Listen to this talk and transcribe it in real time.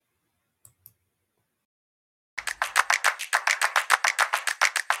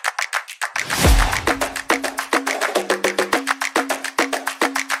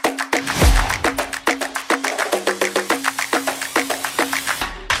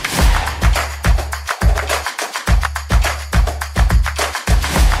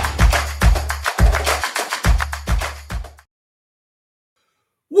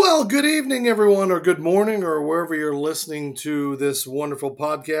Well, good evening, everyone, or good morning, or wherever you're listening to this wonderful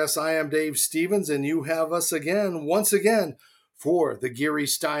podcast. I am Dave Stevens, and you have us again, once again, for the Geary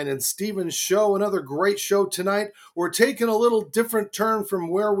Stein and Stevens Show. Another great show tonight. We're taking a little different turn from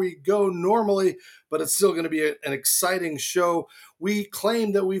where we go normally, but it's still going to be an exciting show. We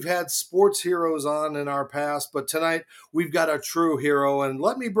claim that we've had sports heroes on in our past, but tonight we've got a true hero. And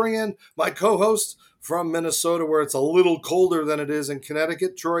let me bring in my co-host from Minnesota, where it's a little colder than it is in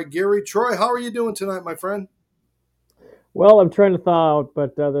Connecticut, Troy Geary. Troy, how are you doing tonight, my friend? Well, I'm trying to thaw out,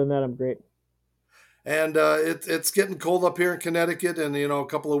 but other than that, I'm great. And it's getting cold up here in Connecticut, and a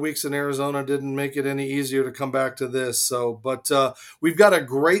couple of weeks in Arizona didn't make it any easier to come back to this. But we've got a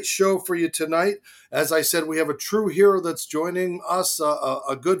great show for you tonight. As I said, we have a true hero that's joining us,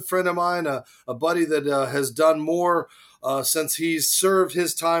 a good friend of mine, a buddy that has done more since he's served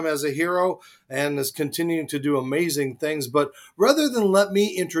his time as a hero and is continuing to do amazing things. But rather than let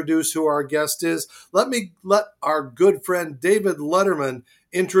me introduce who our guest is, let our good friend David Letterman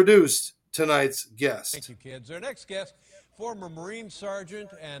introduce tonight's guest. Thank you, kids. Our next guest, former Marine Sergeant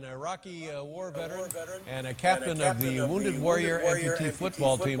and Iraqi war veteran and a captain of the Wounded Warrior Amputee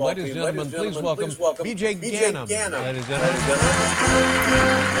football team. Ladies and gentlemen, please welcome B.J. Ganem. Ladies and gentlemen.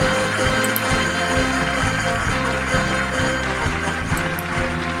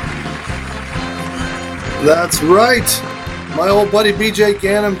 That's right. My old buddy B.J.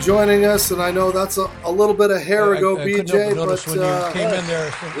 Ganem joining us, and I know that's a little bit of hair ago, B.J., but when you came in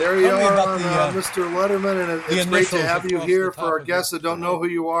there you are on Mr. Letterman, and it's great to have you here. For our guests that don't know who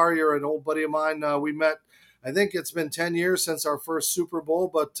you are, you're an old buddy of mine. We met, I think it's been 10 years since our first Super Bowl,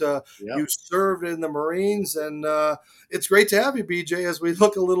 but you served in the Marines, and it's great to have you, B.J., as we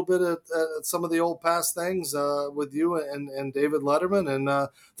look a little bit at some of the old past things with you and David Letterman, and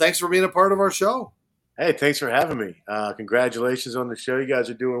thanks for being a part of our show. Hey, thanks for having me. Congratulations on the show. You guys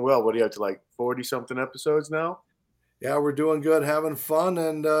are doing well. What do you have to 40-something episodes now? Yeah, we're doing good, having fun,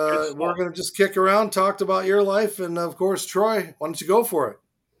 and we're going to just kick around, talk about your life, and of course, Troy, why don't you go for it?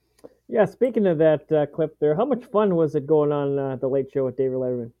 Yeah, speaking of that clip there, how much fun was it going on The Late Show with David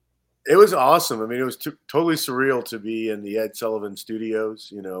Letterman? It was awesome. I mean, it was totally surreal to be in the Ed Sullivan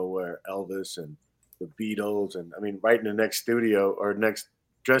Studios, where Elvis and the Beatles, and right in the next studio or next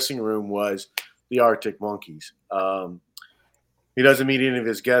dressing room was the Arctic Monkeys. He doesn't meet any of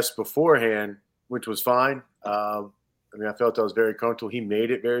his guests beforehand, which was fine. I felt I was very comfortable. He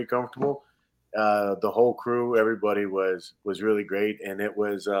made it very comfortable. The whole crew, everybody was really great, and it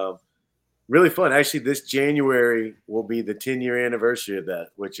was really fun. Actually, this January will be the 10-year anniversary of that,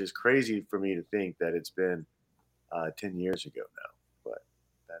 which is crazy for me to think that it's been 10 years ago now. But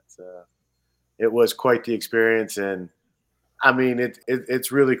it was quite the experience, and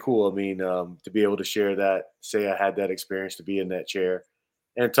it's really cool. To be able to share that, say I had that experience, to be in that chair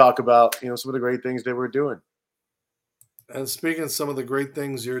and talk about, some of the great things they were doing. And speaking of some of the great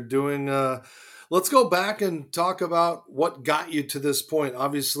things you're doing, let's go back and talk about what got you to this point.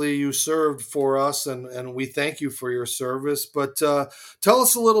 Obviously, you served for us, and we thank you for your service. But tell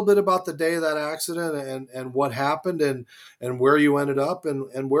us a little bit about the day of that accident and what happened and where you ended up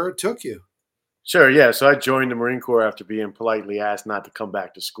and where it took you. Sure, yeah. So I joined the Marine Corps after being politely asked not to come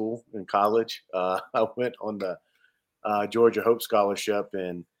back to school in college. I went on the Georgia Hope Scholarship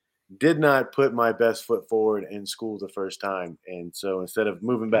and did not put my best foot forward in school the first time. And so instead of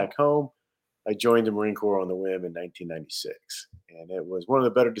moving back home, I joined the Marine Corps on the whim in 1996. And it was one of the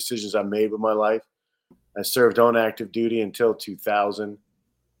better decisions I made with my life. I served on active duty until 2000,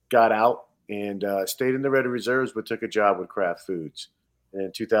 got out and stayed in the Ready Reserves, but took a job with Kraft Foods. And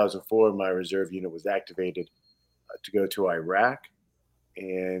in 2004, my reserve unit was activated to go to Iraq.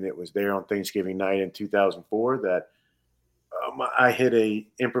 And it was there on Thanksgiving night in 2004 that I hit a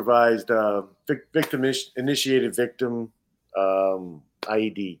improvised initiated victim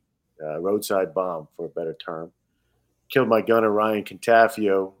IED, roadside bomb for a better term. Killed my gunner, Ryan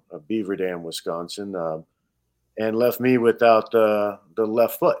Contafio of Beaver Dam, Wisconsin, and left me without the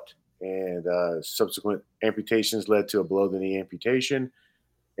left foot. And subsequent amputations led to a below-the-knee amputation.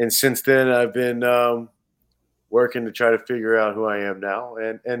 And since then, I've been working to try to figure out who I am now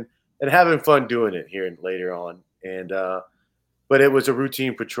and having fun doing it here and later on. And but it was a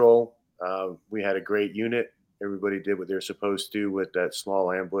routine patrol. We had a great unit. Everybody did what they're supposed to with that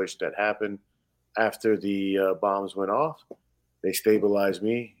small ambush that happened after the bombs went off. They stabilized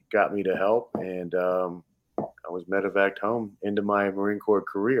me, got me to help, and I was medevaced home into my Marine Corps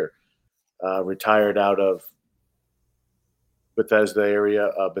career. Retired out of Bethesda area,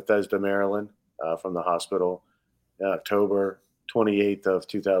 Bethesda, Maryland, from the hospital, October 28th of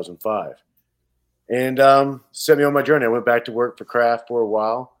 2005. And set me on my journey. I went back to work for Kraft for a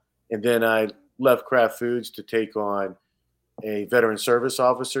while. And then I left Kraft Foods to take on a veteran service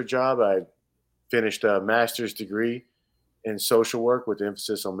officer job. I finished a master's degree in social work with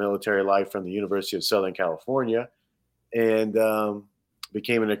emphasis on military life from the University of Southern California, and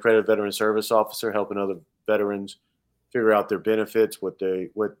became an accredited veteran service officer, helping other veterans figure out their benefits, what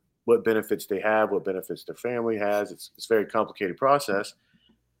benefits they have, what benefits their family has. It's a very complicated process.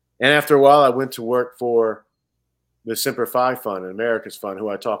 And after a while, I went to work for the Semper Fi Fund and America's Fund, who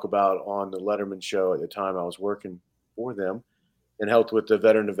I talk about on the Letterman show. At the time, I was working for them and helped with the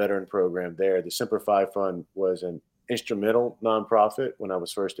veteran to veteran program there. The Semper Fi Fund was an instrumental nonprofit when I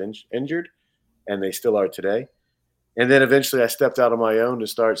was first injured, and they still are today. And then eventually I stepped out on my own to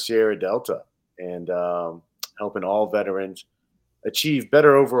start Sierra Delta and helping all veterans achieve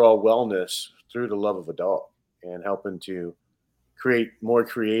better overall wellness through the love of a dog and helping to create more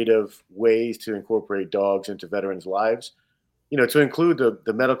creative ways to incorporate dogs into veterans' lives. To include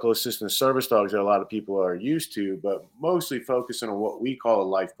the medical assistance service dogs that a lot of people are used to, but mostly focusing on what we call a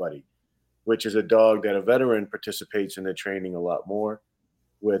life buddy, which is a dog that a veteran participates in the training a lot more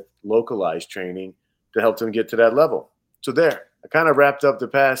with localized training to help them get to that level. So there, I kind of wrapped up the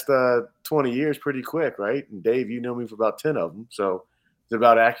past 20 years pretty quick, right? And Dave, you know me for about 10 of them. So is it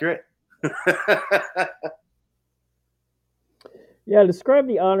about accurate? Yeah, describe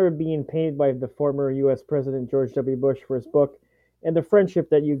the honor of being paid by the former U.S. President George W. Bush for his book and the friendship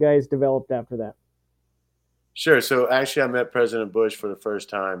that you guys developed after that. Sure. So actually, I met President Bush for the first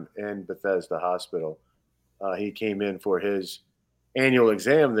time in Bethesda Hospital. He came in for his annual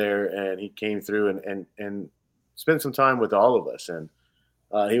exam there, and he came through and spent some time with all of us. And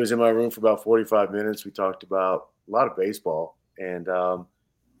he was in my room for about 45 minutes. We talked about a lot of baseball, and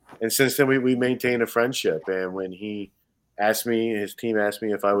since then we maintained a friendship. And when he asked me, his team asked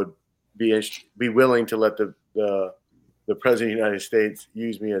me if I would be willing to let the president of the United States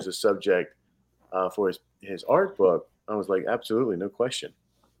use me as a subject for his art book, I was like, absolutely, no question.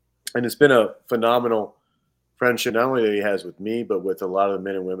 And it's been a phenomenal friendship, not only that he has with me, but with a lot of the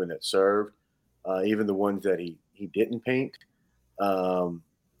men and women that served, even the ones that he didn't paint.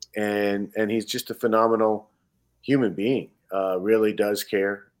 And he's just a phenomenal human being, really does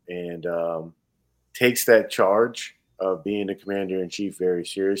care and takes that charge of being the commander in chief very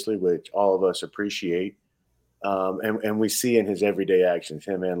seriously, which all of us appreciate. And we see in his everyday actions,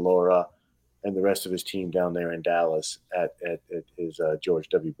 him and Laura and the rest of his team down there in Dallas at his George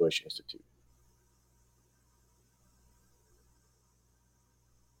W. Bush Institute.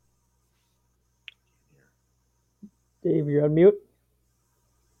 Dave, you're on mute.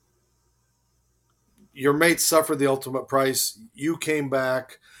 Your mate suffered the ultimate price. You came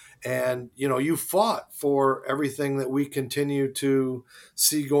back and, you fought for everything that we continue to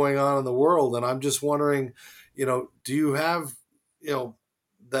see going on in the world. And I'm just wondering, do you have,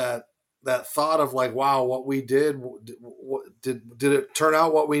 that thought of like, wow, what we did, did it turn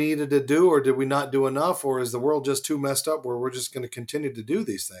out what we needed to do, or did we not do enough? Or is the world just too messed up where we're just going to continue to do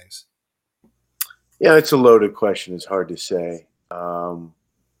these things? Yeah, it's a loaded question. It's hard to say.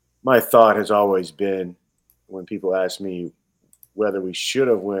 My thought has always been when people ask me whether we should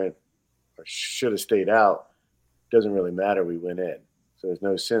have went or should have stayed out, it doesn't really matter. We went in. So there's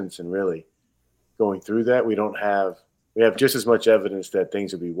no sense in really going through that. We have just as much evidence that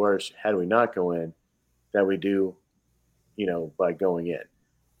things would be worse had we not go in that we do, by going in.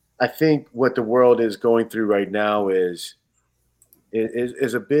 I think what the world is going through right now is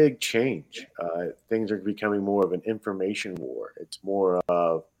a big change. Things are becoming more of an information war. It's more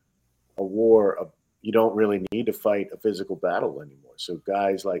of a war. You don't really need to fight a physical battle anymore. So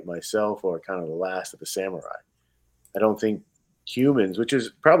guys like myself are kind of the last of the samurai. I don't think humans, which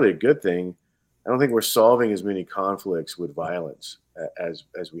is probably a good thing, I don't think we're solving as many conflicts with violence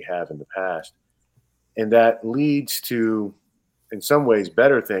as we have in the past. And that leads to, in some ways,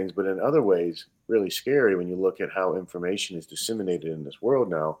 better things, but in other ways, really scary when you look at how information is disseminated in this world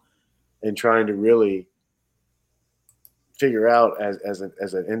now and trying to really figure out as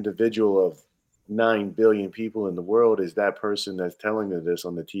an individual of 9 billion people in the world, is that person that's telling me this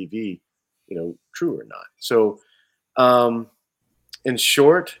on the TV, true or not? So, in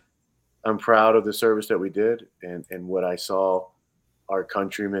short, I'm proud of the service that we did and what I saw our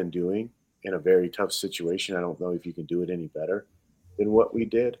countrymen doing in a very tough situation. I don't know if you can do it any better than what we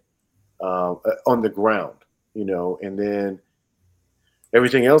did on the ground, and then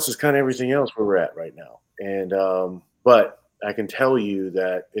everything else is kind of everything else where we're at right now. And, but I can tell you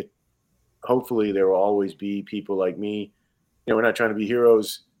that hopefully there will always be people like me. We're not trying to be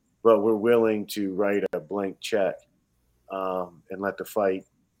heroes, but we're willing to write a blank check and let the fight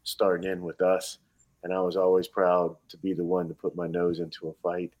start and end with us. And I was always proud to be the one to put my nose into a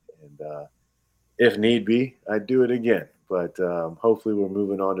fight And if need be, I'd do it again. But hopefully, we're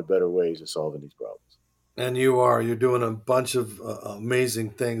moving on to better ways of solving these problems. And you're doing a bunch of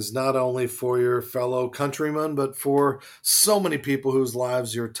amazing things, not only for your fellow countrymen, but for so many people whose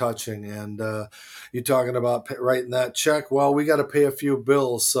lives you're touching. And you're talking about writing that check. Well, we got to pay a few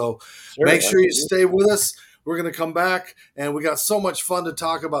bills. So make sure you stay with us. We're going to come back, and we got so much fun to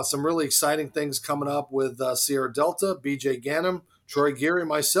talk about some really exciting things coming up with Sierra Delta, BJ Ganem, Troy Geary,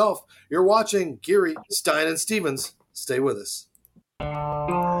 myself. You're watching Geary, Stein, and Stevens. Stay with us.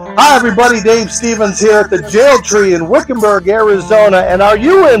 Hi, everybody. Dave Stevens here at the Jail Tree in Wickenburg, Arizona. And are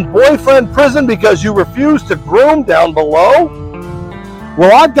you in boyfriend prison because you refuse to groom down below?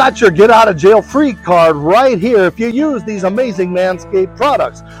 Well, I've got your get out of jail free card right here if you use these amazing Manscaped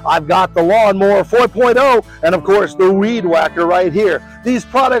products. I've got the Lawnmower 4.0 and, of course, the Weed Whacker right here. These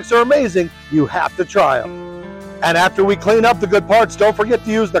products are amazing. You have to try them. And after we clean up the good parts, don't forget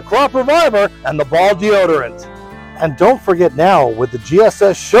to use the Crop Reviver and the Ball Deodorant. And don't forget now, with the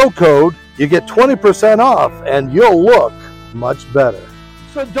GSS show code, you get 20% off and you'll look much better.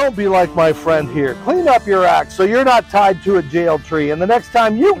 So don't be like my friend here. Clean up your act so you're not tied to a jail tree. And the next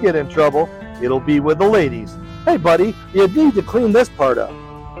time you get in trouble, it'll be with the ladies. Hey, buddy, you need to clean this part up.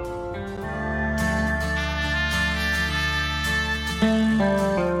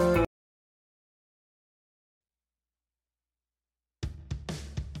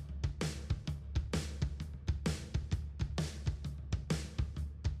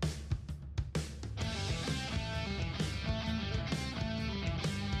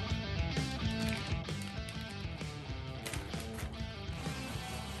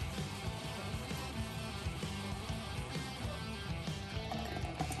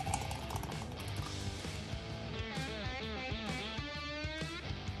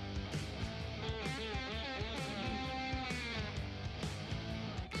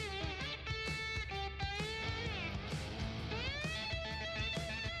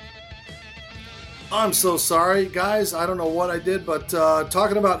 I'm so sorry, guys. I don't know what I did, but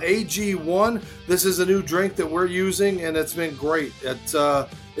talking about AG1, this is a new drink that we're using, and it's been great.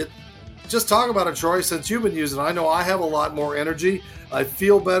 Just talk about it, Troy, since you've been using it. I know I have a lot more energy. I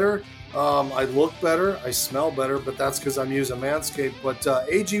feel better. I look better. I smell better, but that's because I'm using Manscaped. But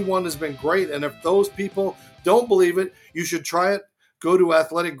AG1 has been great, and if those people don't believe it, you should try it. Go to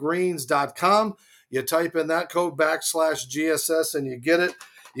athleticgreens.com. You type in that code /GSS, and you get it.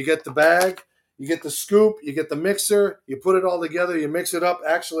 You get the bag. You get the scoop, you get the mixer, you put it all together, you mix it up.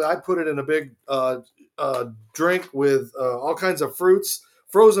 Actually, I put it in a big drink with all kinds of fruits,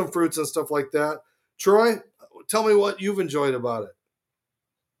 frozen fruits and stuff like that. Troy, tell me what you've enjoyed about it.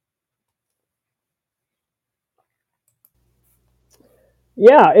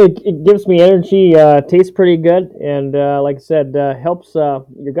 Yeah, it gives me energy, tastes pretty good, and like I said, helps your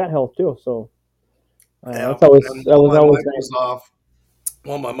gut health too. So that's always nice.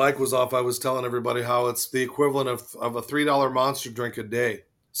 While my mic was off, I was telling everybody how it's the equivalent of a $3 Monster drink a day.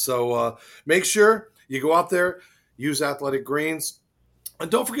 So make sure you go out there, use Athletic Greens, and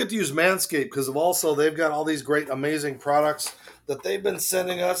don't forget to use Manscaped because they've got all these great, amazing products that they've been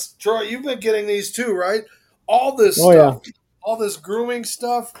sending us. Troy, you've been getting these too, right? All this stuff, all this grooming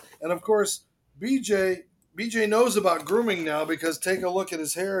stuff, and of course, BJ knows about grooming now because take a look at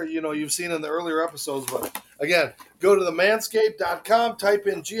his hair. You know, you've seen in the earlier episodes. But again, go to the manscaped.com, type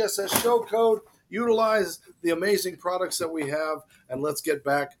in GSS show code, utilize the amazing products that we have, and let's get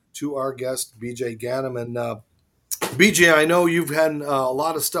back to our guest, BJ Ganem. And BJ, I know you've had a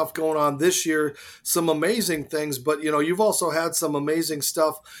lot of stuff going on this year, some amazing things, but you've also had some amazing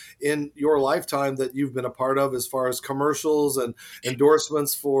stuff in your lifetime that you've been a part of as far as commercials and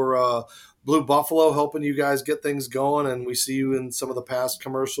endorsements for Blue Buffalo, helping you guys get things going, and we see you in some of the past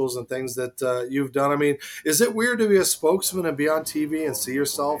commercials and things that you've done. I mean, is it weird to be a spokesman and be on TV and see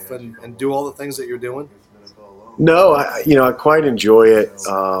yourself and do all the things that you're doing? No, I quite enjoy it.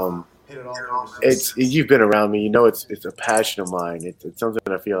 You've been around me, it's a passion of mine. It's something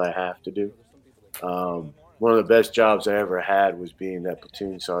I feel I have to do. One of the best jobs I ever had was being that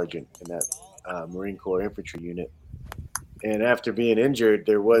platoon sergeant in that Marine Corps infantry unit. And after being injured,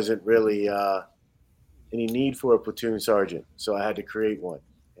 there wasn't really any need for a platoon sergeant, so I had to create one.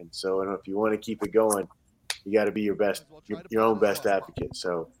 And so, if you want to keep it going, you got to be your own best advocate.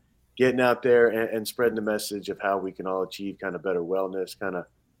 So, getting out there and spreading the message of how we can all achieve kind of better wellness, kind of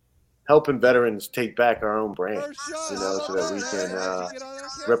helping veterans take back our own brand, so that we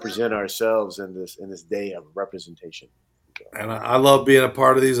can represent ourselves in this day of representation. And I love being a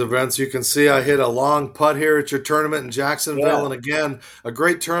part of these events. You can see I hit a long putt here at your tournament in Jacksonville. Yeah. And again, a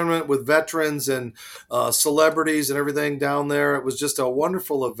great tournament with veterans and celebrities and everything down there. It was just a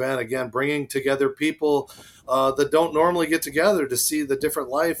wonderful event. Again, bringing together people that don't normally get together to see the different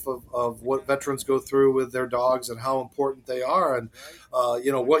life of what veterans go through with their dogs and how important they are. And,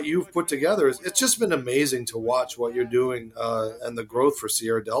 what you've put together it's just been amazing to watch what you're doing and the growth for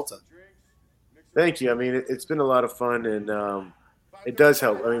Sierra Delta. Thank you. I mean, it's been a lot of fun, and it does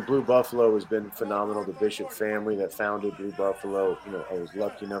help. I mean, Blue Buffalo has been phenomenal. The Bishop family that founded Blue Buffalo, I was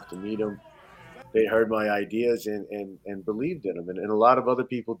lucky enough to meet them. They heard my ideas and believed in them, and a lot of other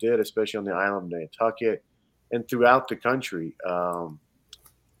people did, especially on the island of Nantucket and throughout the country. And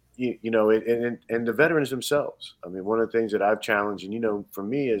the veterans themselves. I mean, one of the things that I've challenged, and for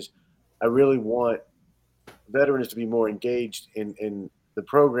me, is I really want veterans to be more engaged in the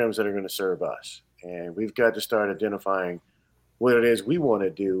programs that are going to serve us. And we've got to start identifying what it is we want to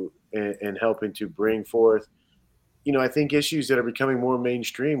do and helping to bring forth, I think issues that are becoming more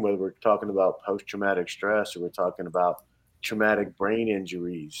mainstream, whether we're talking about post traumatic stress or we're talking about traumatic brain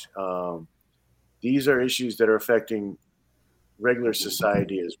injuries. These are issues that are affecting regular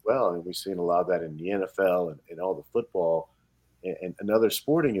society as well. And we've seen a lot of that in the NFL and all the football and other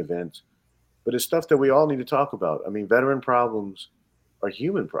sporting events. But it's stuff that we all need to talk about. I mean, veteran problems are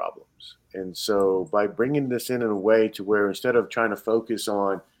human problems. And so by bringing this in a way to where instead of trying to focus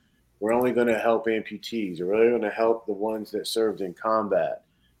on we're only going to help amputees, or we're only going to help the ones that served in combat,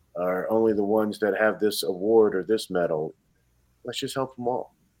 or only the ones that have this award or this medal, let's just help them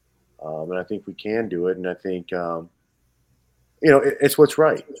all. And I think we can do it. And I think, it's what's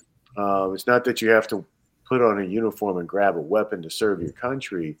right. It's not that you have to put on a uniform and grab a weapon to serve your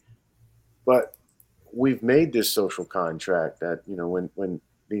country, but we've made this social contract that when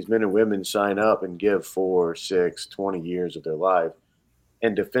these men and women sign up and give 4, 6, 20 years of their life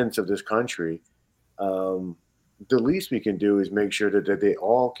in defense of this country, the least we can do is make sure that they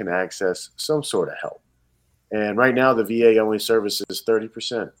all can access some sort of help. And right now the VA only services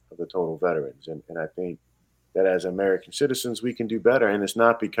 30% of the total veterans, and I think that as American citizens we can do better. And it's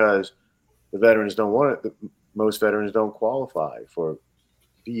not because the veterans don't want it. Most veterans don't qualify for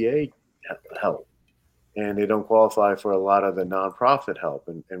VA help, and they don't qualify for a lot of the nonprofit help.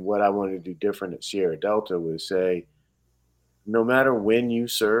 And what I wanted to do different at Sierra Delta was say, no matter when you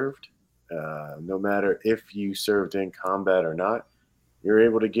served, no matter if you served in combat or not, you're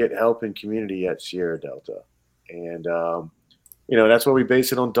able to get help in community at Sierra Delta. And, that's why we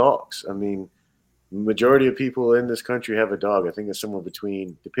base it on dogs. I mean, majority of people in this country have a dog. I think it's somewhere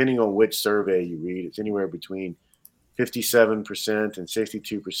between, depending on which survey you read, it's anywhere between 57% and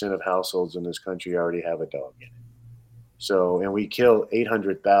 62% of households in this country already have a dog in it. So, and we kill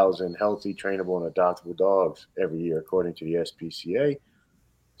 800,000 healthy, trainable, and adoptable dogs every year, according to the SPCA.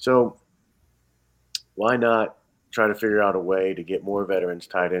 So, why not try to figure out a way to get more veterans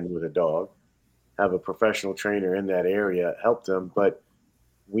tied in with a dog, have a professional trainer in that area, help them? But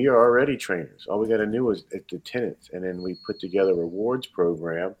we are already trainers. All we got to do is lieutenants, and then we put together a rewards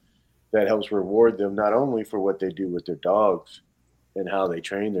program that helps reward them not only for what they do with their dogs and how they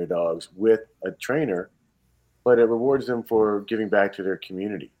train their dogs with a trainer, but it rewards them for giving back to their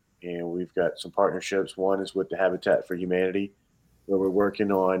community. And we've got some partnerships. One is with the Habitat for Humanity, where we're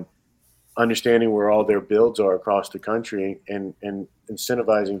working on understanding where all their builds are across the country and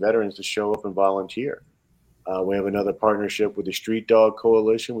incentivizing veterans to show up and volunteer. We have another partnership with the Street Dog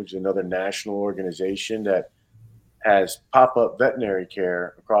Coalition, which is another national organization that has pop-up veterinary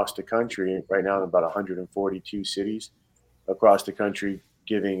care across the country right now in about 142 cities across the country,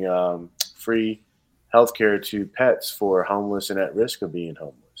 giving free healthcare to pets for homeless and at risk of being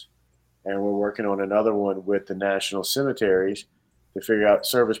homeless. And we're working on another one with the national cemeteries to figure out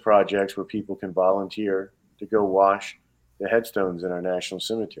service projects where people can volunteer to go wash the headstones in our national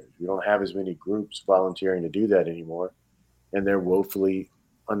cemeteries. We don't have as many groups volunteering to do that anymore, and they're woefully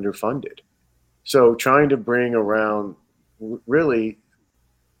underfunded. So trying to bring around really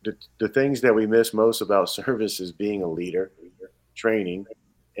the things that we miss most about service is being a leader, training,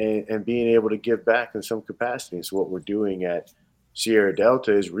 and being able to give back in some capacity. So what we're doing at Sierra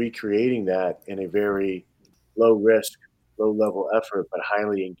Delta is recreating that in a very low risk, low level effort, but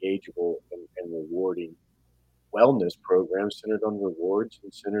highly engageable and rewarding wellness program centered on rewards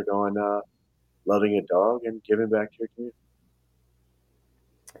and centered on loving a dog and giving back to your community.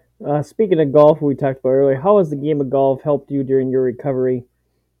 Speaking of golf, we talked about earlier, how has the game of golf helped you during your recovery?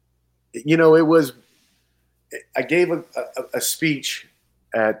 It was, I gave a speech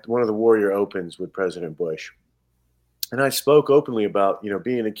at one of the Warrior Opens with President Bush. And I spoke openly about,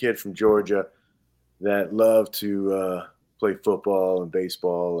 being a kid from Georgia that loved to play football and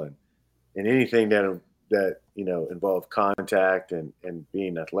baseball and anything that involved contact and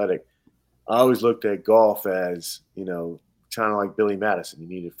being athletic. I always looked at golf as, kind of like Billy Madison. You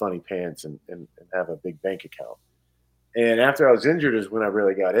needed funny pants and have a big bank account. And after I was injured is when I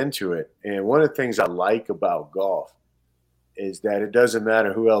really got into it. And one of the things I like about golf is that it doesn't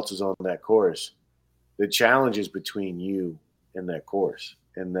matter who else is on that course. The challenge is between you and that course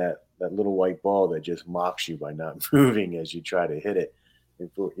and that little white ball that just mocks you by not moving as you try to hit it. And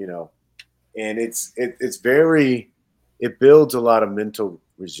it builds a lot of mental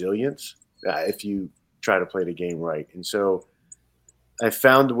resilience if you try to play the game right. And so I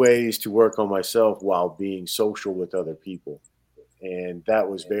found ways to work on myself while being social with other people. And that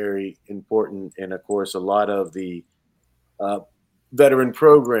was very important. And of course, a lot of the veteran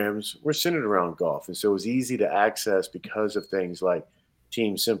programs were centered around golf. And so it was easy to access because of things like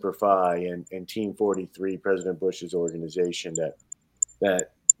Team Simplify and Team 43, President Bush's organization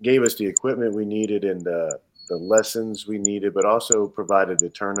that gave us the equipment we needed and the lessons we needed, but also provided the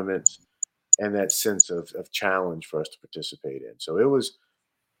tournaments and that sense of challenge for us to participate in. So it was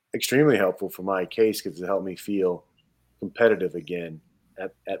extremely helpful for my case because it helped me feel competitive again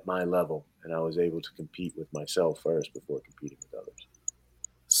at my level. And I was able to compete with myself first before competing with others.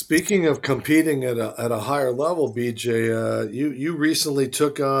 Speaking of competing at a higher level, BJ, you recently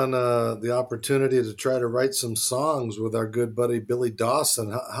took on the opportunity to try to write some songs with our good buddy Billy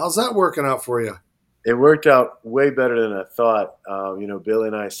Dawson. How's that working out for you? It worked out way better than I thought. Billy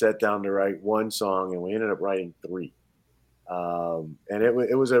and I sat down to write one song, and we ended up writing 3. And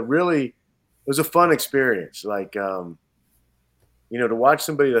it was a fun experience. Like, to watch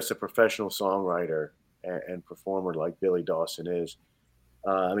somebody that's a professional songwriter and performer like Billy Dawson is.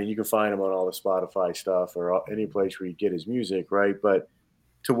 You can find him on all the Spotify stuff or any place where you get his music, right? But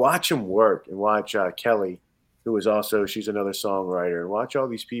to watch him work and watch Kelly, who is also, she's another songwriter, and watch all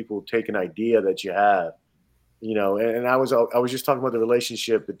these people take an idea that you have, and I was just talking about the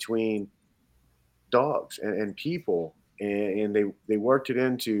relationship between dogs and people, and they worked it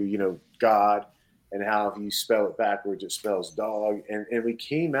into, God, and how if you spell it backwards, it spells dog. And we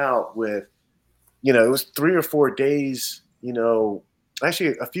came out with, it was 3 or 4 days,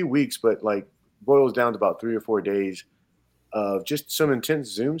 actually a few weeks, but like boils down to about 3 or 4 days of just some intense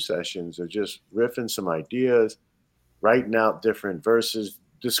Zoom sessions of just riffing some ideas, writing out different verses,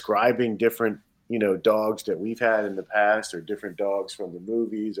 describing different, dogs that we've had in the past or different dogs from the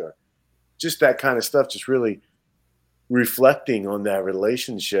movies or just that kind of stuff, just really reflecting on that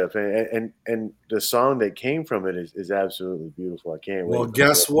relationship. And the song that came from it is absolutely beautiful. I can't wait. Well,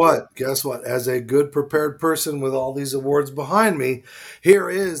 guess what? As a good prepared person with all these awards behind me, here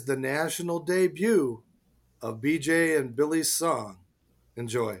is the national debut of BJ and Billy's song.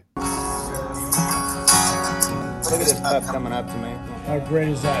 Enjoy. Look at this pup coming up to me. How great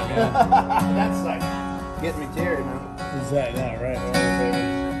is that, man? That's like getting me teary, man. Is that not right?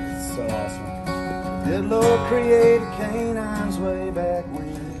 It's so awesome. Good Lord created canines way back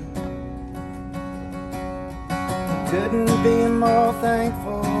when. Couldn't be more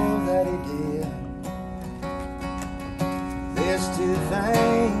thankful that he did. There's 2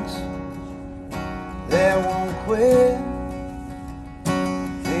 things that won't quit,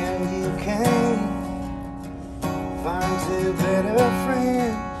 and you can't find 2 better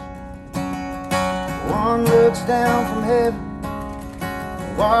friends. One looks down from heaven,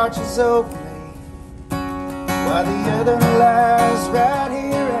 watches over me, while the other lies right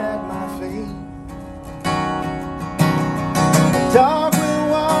here at my feet. The dog will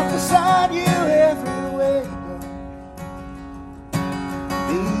walk beside you everywhere you go,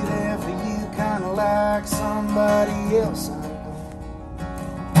 be there for you kinda like somebody else I know.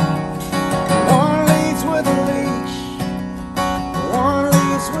 One leads with a leash, one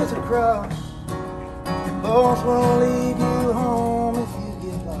leads with a cross. Both will lead you home if you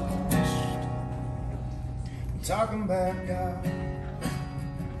get lost. I'm talking about God,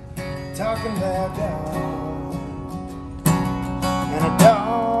 talking about God, and a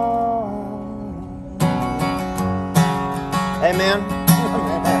dog. Hey, man.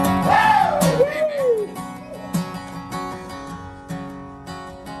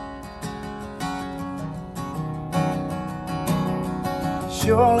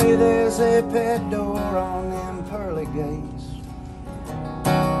 Surely there's a pet door on them pearly gates.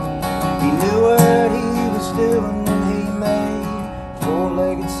 He knew what he was doing when he made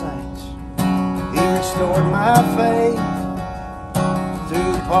 4-legged saints. He restored my faith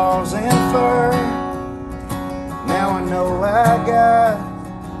through paws and fur. Now I know I got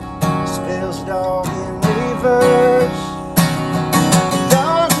spells dog in reverse.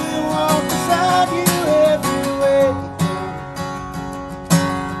 Dog will walk beside you everywhere you go.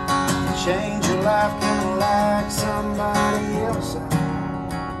 change your life kind of like somebody else.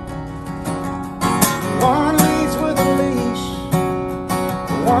 One leads with a leash,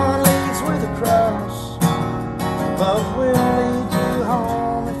 one leads with a cross. Both will lead you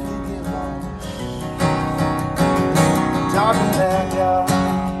home if you get lost. Talking about God,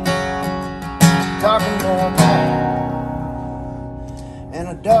 talking about God, and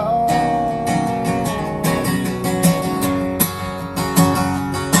a dog.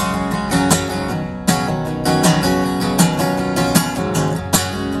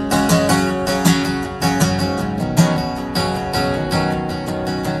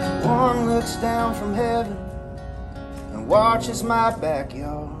 One looks down from heaven and watches my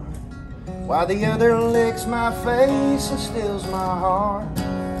backyard, while the other licks my face and steals my heart.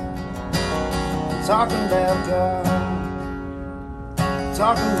 Talking about God,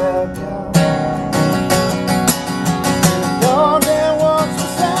 talking about God. And the dog that walks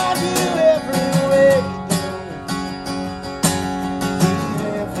beside you everywhere you go,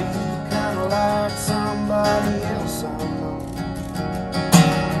 even if you kinda like somebody else I know.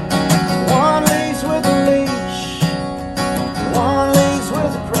 One leads with a leash, one leads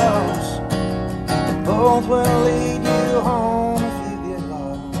with a cross. Both will lead you home if you get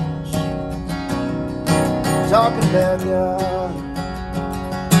lost. Talking about God,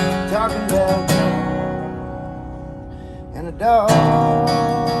 talking about God, and a dog.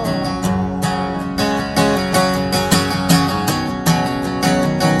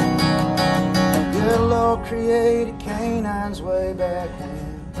 A good Lord created canines way back when.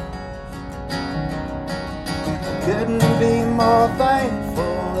 I couldn't be more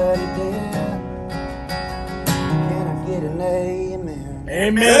thankful that he did. Can I get an amen?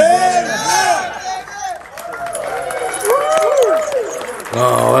 Amen.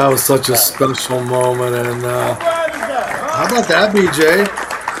 Oh, that was such a special moment. And how about that, BJ?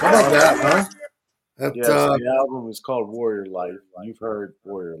 How about that, huh? That, Yes, the album is called Warrior Life. You've heard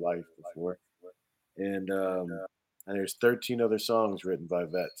Warrior Life before. And there's 13 other songs written by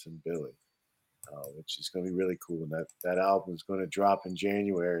Vets and Billy, which is going to be really cool. And that album is going to drop in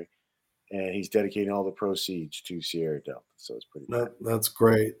January. And he's dedicating all the proceeds to Sierra Delta. So it's pretty cool. That's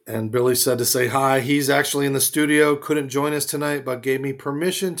great. And Billy said to say hi. He's actually in the studio, couldn't join us tonight, but gave me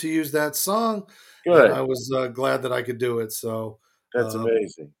permission to use that song. Good. And I was glad that I could do it. So That's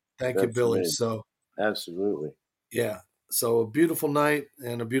amazing. Thank you, Billy. Amazing. So absolutely. Yeah. So a beautiful night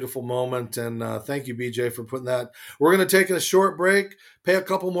and a beautiful moment. And thank you, BJ, for putting that. We're going to take a short break, pay a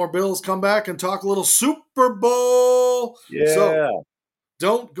couple more bills, come back and talk a little Super Bowl. Yeah. So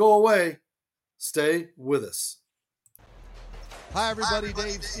don't go away. Stay with us. Hi, everybody.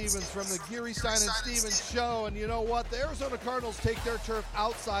 Dave Stevens from the Geary Stein and Stevens Show. And you know what? The Arizona Cardinals take their turf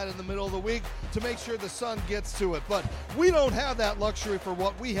outside in the middle of the week to make sure the sun gets to it. But we don't have that luxury for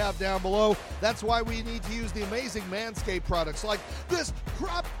what we have down below. That's why we need to use the amazing Manscaped products like this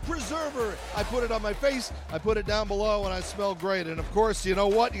crop preserver. I put it on my face, I put it down below, and I smell great. And of course, you know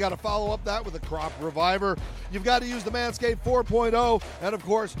what? You got to follow up that with a crop reviver. You've got to use the Manscaped 4.0 and, of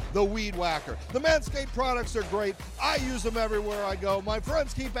course, the Weed Whacker. The Manscaped products are great. I use them everywhere I go. My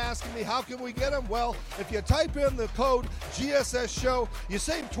friends keep asking me, how can we get them? Well, if you type in the code GSS Show, you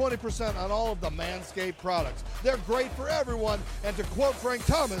save 20% on all of the Manscaped products. They're great for everyone, and to quote Frank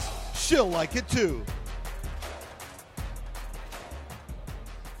Thomas, she'll like it too.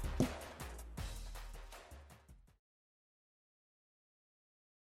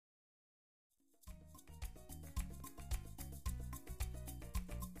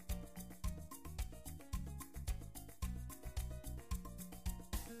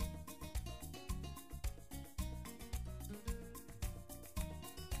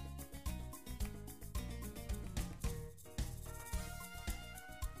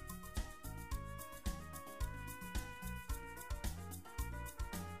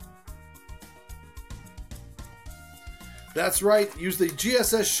 That's right. Use the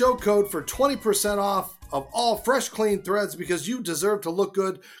GSS show code for 20% off of all Fresh Clean Threads because you deserve to look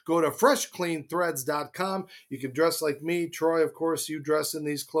good. Go to freshcleanthreads.com. You can dress like me. Troy, of course, you dress in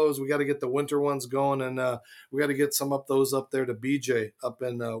these clothes. We got to get the winter ones going, and we got to get some up there to BJ up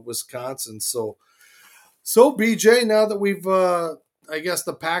in Wisconsin. So BJ, now that we've, I guess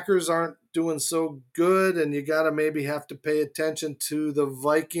the Packers aren't doing so good, and you got to maybe have to pay attention to the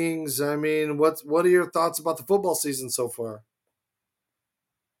Vikings. I mean, what are your thoughts about the football season so far?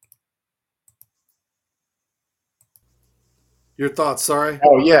 Your thoughts? Sorry.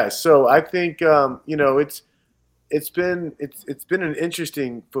 Oh yeah. So I think it's been an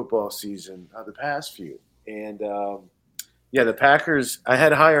interesting football season the past few, and the Packers. I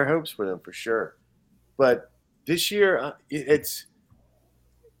had higher hopes for them for sure, but this year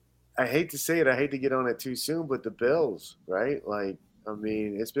I hate to say it, I hate to get on it too soon, but the Bills, right? Like, I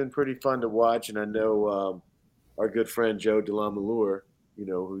mean, it's been pretty fun to watch, and I know our good friend Joe DeLamalure,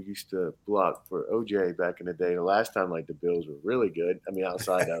 who used to block for OJ back in the day. The last time, like, the Bills were really good. I mean,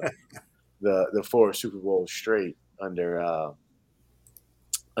 outside of the four Super Bowls straight under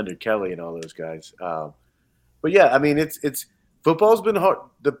Kelly and all those guys. But yeah, I mean, it's football's been hard.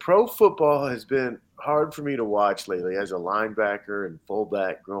 The pro football has been hard for me to watch lately as a linebacker and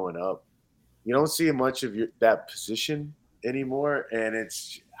fullback growing up. You don't see much of that position anymore, and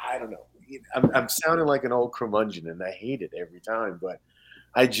I don't know. I'm sounding like an old curmudgeon, and I hate it every time. But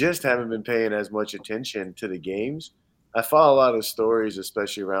I just haven't been paying as much attention to the games. I follow a lot of stories,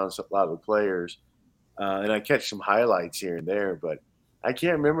 especially around a lot of the players, and I catch some highlights here and there. But I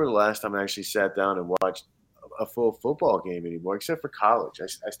can't remember the last time I actually sat down and watched a full football game anymore, except for college.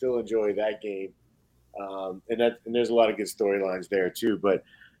 I still enjoy that game, and there's a lot of good storylines there too. But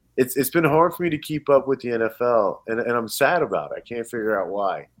it's been hard for me to keep up with the NFL, and I'm sad about it. I can't figure out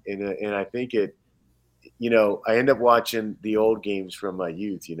why, and I think I end up watching the old games from my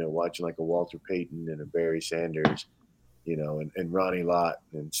youth. Watching like a Walter Payton and a Barry Sanders, and Ronnie Lott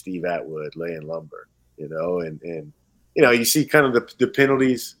and Steve Atwood laying lumber, and you see kind of the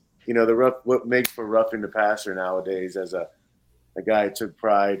penalties, what makes for roughing the passer nowadays as a guy who took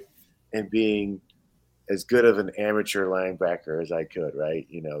pride in being as good of an amateur linebacker as I could, right?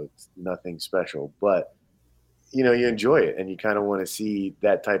 It's nothing special, but you enjoy it and you kind of want to see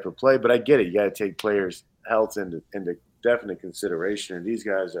that type of play. But I get it. You got to take players' health into definite consideration. And these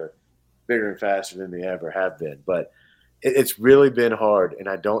guys are bigger and faster than they ever have been. But it's really been hard, and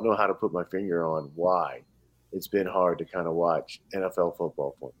I don't know how to put my finger on why it's been hard to kind of watch NFL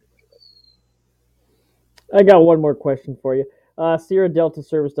football for me. I got one more question for you. Sierra Delta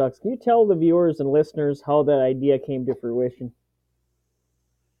Service Docs, can you tell the viewers and listeners how that idea came to fruition?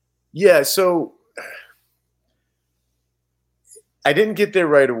 Yeah, so I didn't get there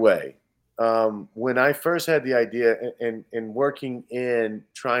right away. When I first had the idea and working in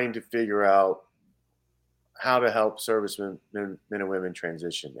trying to figure out how to help servicemen, men and women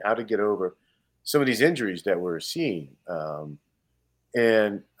transition, how to get over some of these injuries that we're seeing.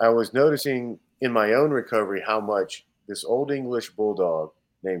 And I was noticing in my own recovery how much this old English bulldog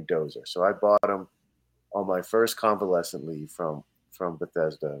named Dozer. So I bought him on my first convalescent leave from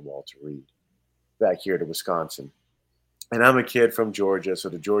Bethesda and Walter Reed back here to Wisconsin. And I'm a kid from Georgia, so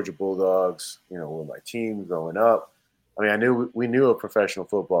the Georgia Bulldogs, were my team growing up. I mean, we knew of professional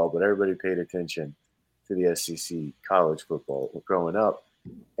football, but everybody paid attention to the SEC college football growing up.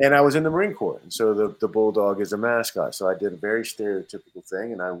 And I was in the Marine Corps, and so the Bulldog is a mascot. So I did a very stereotypical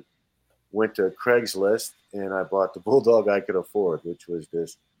thing, and I went to Craigslist, and I bought the Bulldog I could afford, which was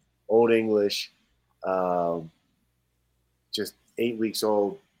this old English, just 8 weeks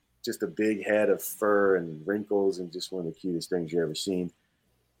old, just a big head of fur and wrinkles, and just one of the cutest things you ever seen.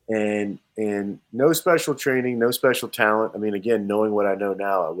 And no special training, no special talent. I mean, again, knowing what I know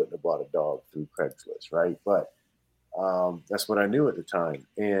now, I wouldn't have bought a dog through Craigslist, right? But that's what I knew at the time.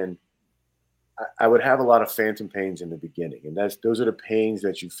 And I would have a lot of phantom pains in the beginning. And those are the pains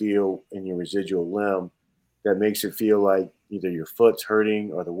that you feel in your residual limb that makes it feel like either your foot's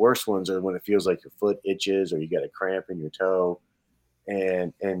hurting, or the worst ones are when it feels like your foot itches or you got a cramp in your toe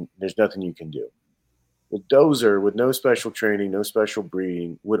and there's nothing you can do. Well, Dozer, with no special training, no special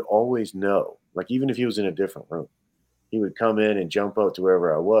breeding, would always know. Like, even if he was in a different room, he would come in and jump up to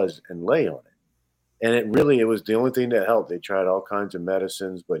wherever I was and lay on it. And it was the only thing that helped. They tried all kinds of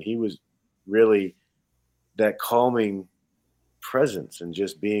medicines, but he was really that calming presence and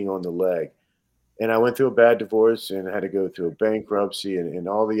just being on the leg. And I went through a bad divorce and had to go through a bankruptcy and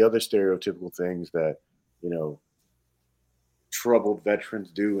all the other stereotypical things that, troubled veterans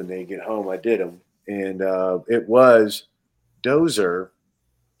do when they get home. I did them. And it was Dozer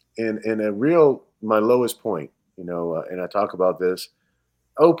in my lowest point, and I talk about this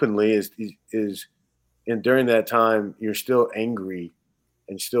openly is and during that time, you're still angry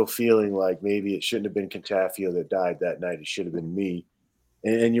and still feeling like maybe it shouldn't have been Contafio that died that night. It should have been me.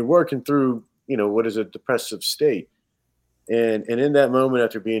 And you're working through, what is a depressive state. And in that moment,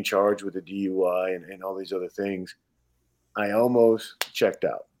 after being charged with a DUI and all these other things, I almost checked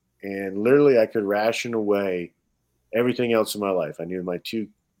out. And literally, I could ration away everything else in my life. I knew my two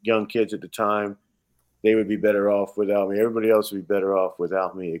young kids at the time, they would be better off without me. Everybody else would be better off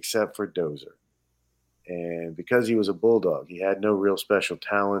without me, except for Dozer. And because he was a bulldog, he had no real special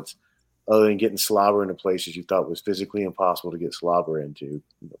talents other than getting slobber into places you thought was physically impossible to get slobber into,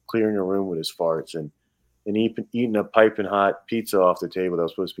 clearing a room with his farts, and eating a piping hot pizza off the table that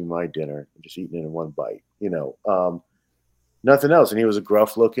was supposed to be my dinner, and just eating it in one bite. nothing else. And he was a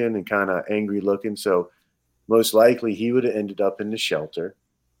gruff looking and kind of angry looking. So most likely he would have ended up in the shelter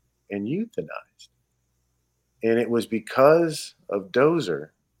and euthanized. And it was because of Dozer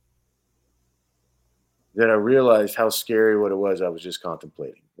that I realized how scary what it was I was just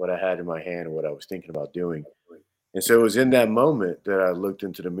contemplating, what I had in my hand and what I was thinking about doing. And so it was in that moment that I looked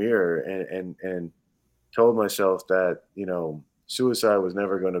into the mirror and told myself that, suicide was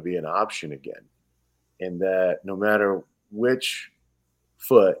never going to be an option again. And that no matter which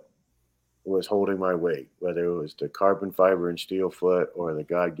foot was holding my weight, whether it was the carbon fiber and steel foot or the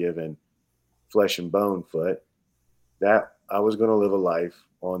God given flesh and bone foot, that I was going to live a life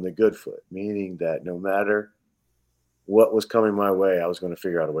on the good foot, meaning that no matter what was coming my way, I was going to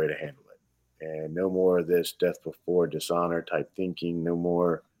figure out a way to handle it. And no more of this death before dishonor type thinking, no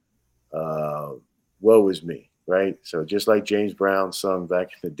more woe is me, right? So just like James Brown sung back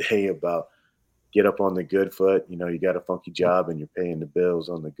in the day about get up on the good foot, you got a funky job and you're paying the bills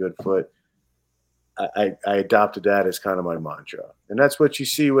on the good foot. I adopted that as kind of my mantra. And that's what you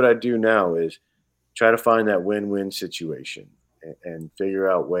see what I do now is try to find that win-win situation and figure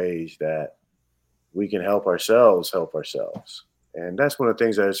out ways that we can help ourselves. And that's one of the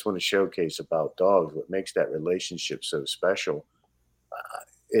things I just want to showcase about dogs. What makes that relationship so special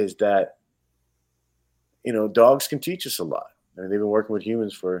is that, dogs can teach us a lot. I mean, they've been working with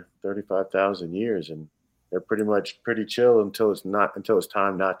humans for 35,000 years and they're pretty chill until it's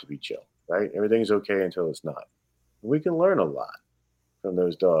time not to be chill, right? Everything's okay until it's not. We can learn a lot from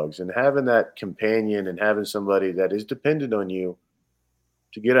those dogs, and having that companion and having somebody that is dependent on you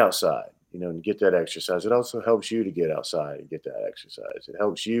to get outside, and get that exercise. It also helps you to get outside and get that exercise. It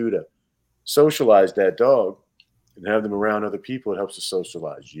helps you to socialize that dog and have them around other people. It helps to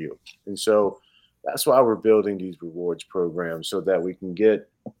socialize you. And so that's why we're building these rewards programs so that we can get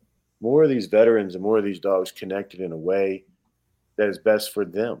more of these veterans and more of these dogs connected in a way that is best for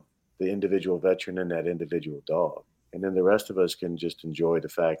them, the individual veteran and that individual dog. And then the rest of us can just enjoy the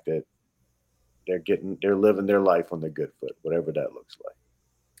fact that they're living their life on the good foot, whatever that looks like.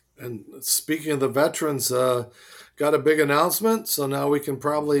 And speaking of the veterans, got a big announcement. So now we can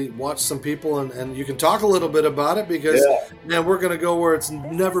probably watch some people and you can talk a little bit about it because, man, we're going to go where it's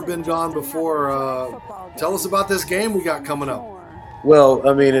never been gone before. Tell us about this game we got coming up. Well,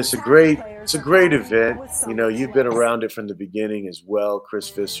 I mean, it's a great event. You've been around it from the beginning as well. Chris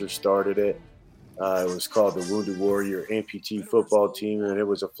Fisher started it. It was called the Wounded Warrior Amputee Football Team, and it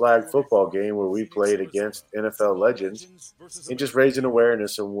was a flag football game where we played against NFL legends and just raising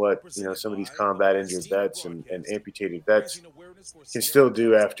awareness on what, some of these combat injured vets and amputated vets can still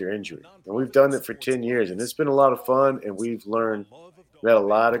do after injury. And we've done it for 10 years, and it's been a lot of fun, and we've met a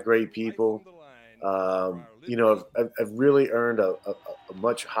lot of great people. I've really earned a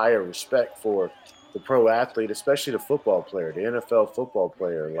much higher respect for the pro athlete, especially the football player, the NFL football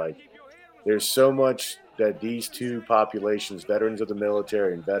player. Like, there's so much that these two populations, veterans of the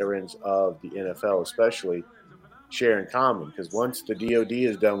military and veterans of the NFL especially, share in common. Because once the DOD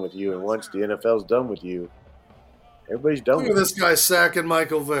is done with you and once the NFL is done with you, everybody's done with you. Look at this guy sacking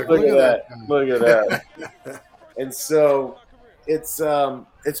Michael Vick. Look at that. Look at that. And so it's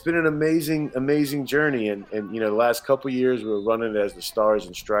been an amazing journey. And the last couple of years we were running it as the Stars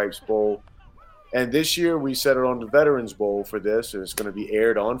and Stripes Bowl. And this year we set it on the Veterans Bowl for this. And it's going to be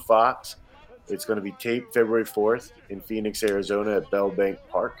aired on Fox. It's going to be taped February 4th in Phoenix, Arizona at Bell Bank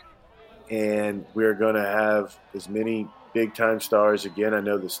Park. And we're going to have as many big-time stars again. I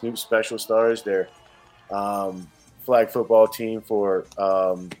know the Snoop Special Stars, their flag football team for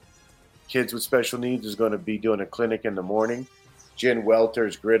kids with special needs, is going to be doing a clinic in the morning. Jen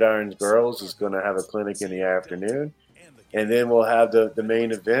Welter's Gridiron Girls is going to have a clinic in the afternoon. And then we'll have the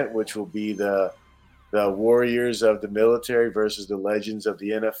main event, which will be the warriors of the military versus the legends of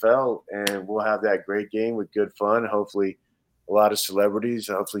the NFL. And we'll have that great game with good fun. Hopefully a lot of celebrities.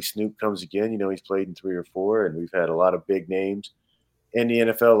 Hopefully Snoop comes again. He's played in 3 or 4, and we've had a lot of big names in the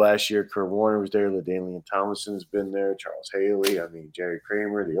NFL last year. Kurt Warner was there. LaDainian Tomlinson's been there. Charles Haley. Jerry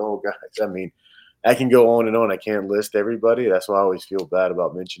Kramer, the old guys. I can go on and on. I can't list everybody. That's why I always feel bad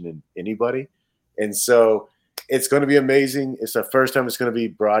about mentioning anybody. And so it's going to be amazing. It's the first time it's going to be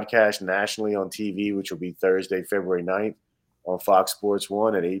broadcast nationally on TV, which will be Thursday, February 9th on Fox Sports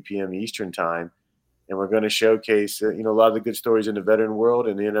 1 at 8 p.m. Eastern time. And we're going to showcase, a lot of the good stories in the veteran world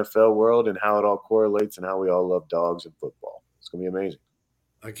and the NFL world and how it all correlates and how we all love dogs and football. It's going to be amazing.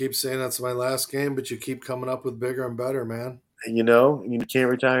 I keep saying that's my last game, but you keep coming up with bigger and better, man. You can't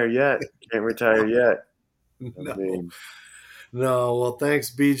retire yet. No, well, thanks,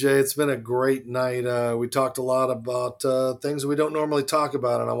 BJ. It's been a great night. We talked a lot about things we don't normally talk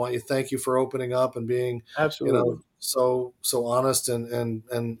about, and I want you to thank you for opening up and being, absolutely, so honest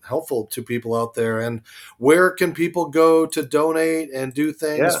and helpful to people out there. And where can people go to donate and do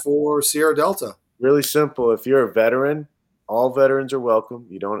things Yeah. for Sierra Delta? Really simple. If you're a veteran, all veterans are welcome.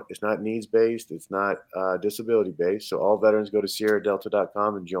 It's not needs based. It's not disability based. So all veterans go to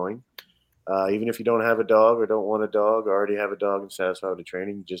SierraDelta.com and join. Even if you don't have a dog or don't want a dog or already have a dog and satisfied with the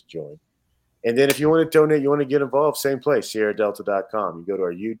training, just join. And then if you want to donate, you want to get involved, same place, SierraDelta.com. You go to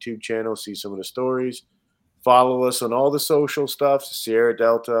our YouTube channel, see some of the stories. Follow us on all the social stuff, Sierra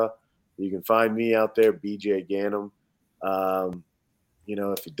Delta. You can find me out there, BJ Ganem.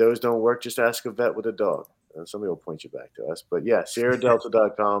 If those don't work, just ask a vet with a dog. Somebody will point you back to us. But yeah,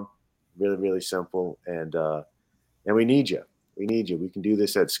 SierraDelta.com, really, really simple. And we need you. We need you. We can do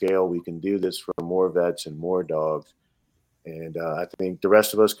this at scale. We can do this for more vets and more dogs. And I think the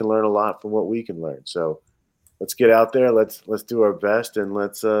rest of us can learn a lot from what we can learn. So let's get out there. Let's do our best, and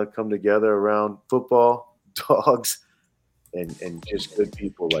let's come together around football, dogs, and just good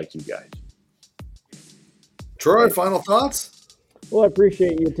people like you guys. Troy, final thoughts? Well, I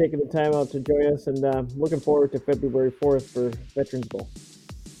appreciate you taking the time out to join us, and looking forward to February 4th for Veterans Bowl.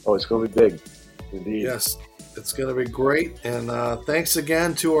 Oh, it's going to be big. Indeed. Yes, it's going to be great. And thanks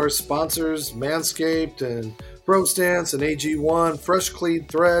again to our sponsors, Manscaped and Pro Stance and AG1, Fresh Clean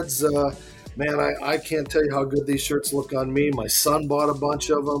Threads. Man, I can't tell you how good these shirts look on me. My son bought a bunch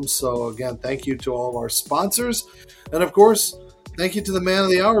of them. So, again, thank you to all of our sponsors. And, of course, thank you to the man of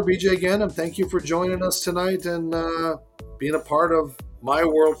the hour, BJ Ganem. Thank you for joining us tonight and being a part of my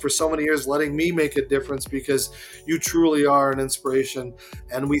world for so many years, letting me make a difference, because you truly are an inspiration.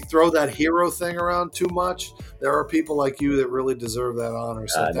 And we throw that hero thing around too much. There are people like you that really deserve that honor.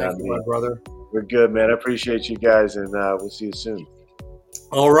 So thank you, my brother. We're good, man. I appreciate you guys, and we'll see you soon.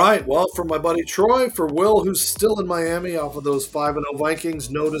 All right. Well, for my buddy Troy, for Will, who's still in Miami off of those 5-0 Vikings,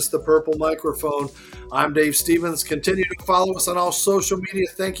 notice the purple microphone. I'm Dave Stevens. Continue to follow us on all social media.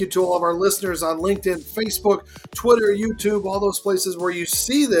 Thank you to all of our listeners on LinkedIn, Facebook, Twitter, YouTube, all those places where you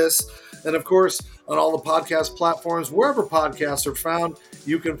see this. And, of course, on all the podcast platforms, wherever podcasts are found,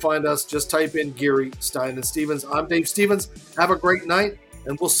 you can find us. Just type in Geary, Stein, and Stevens. I'm Dave Stevens. Have a great night,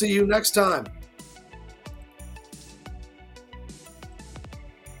 and we'll see you next time.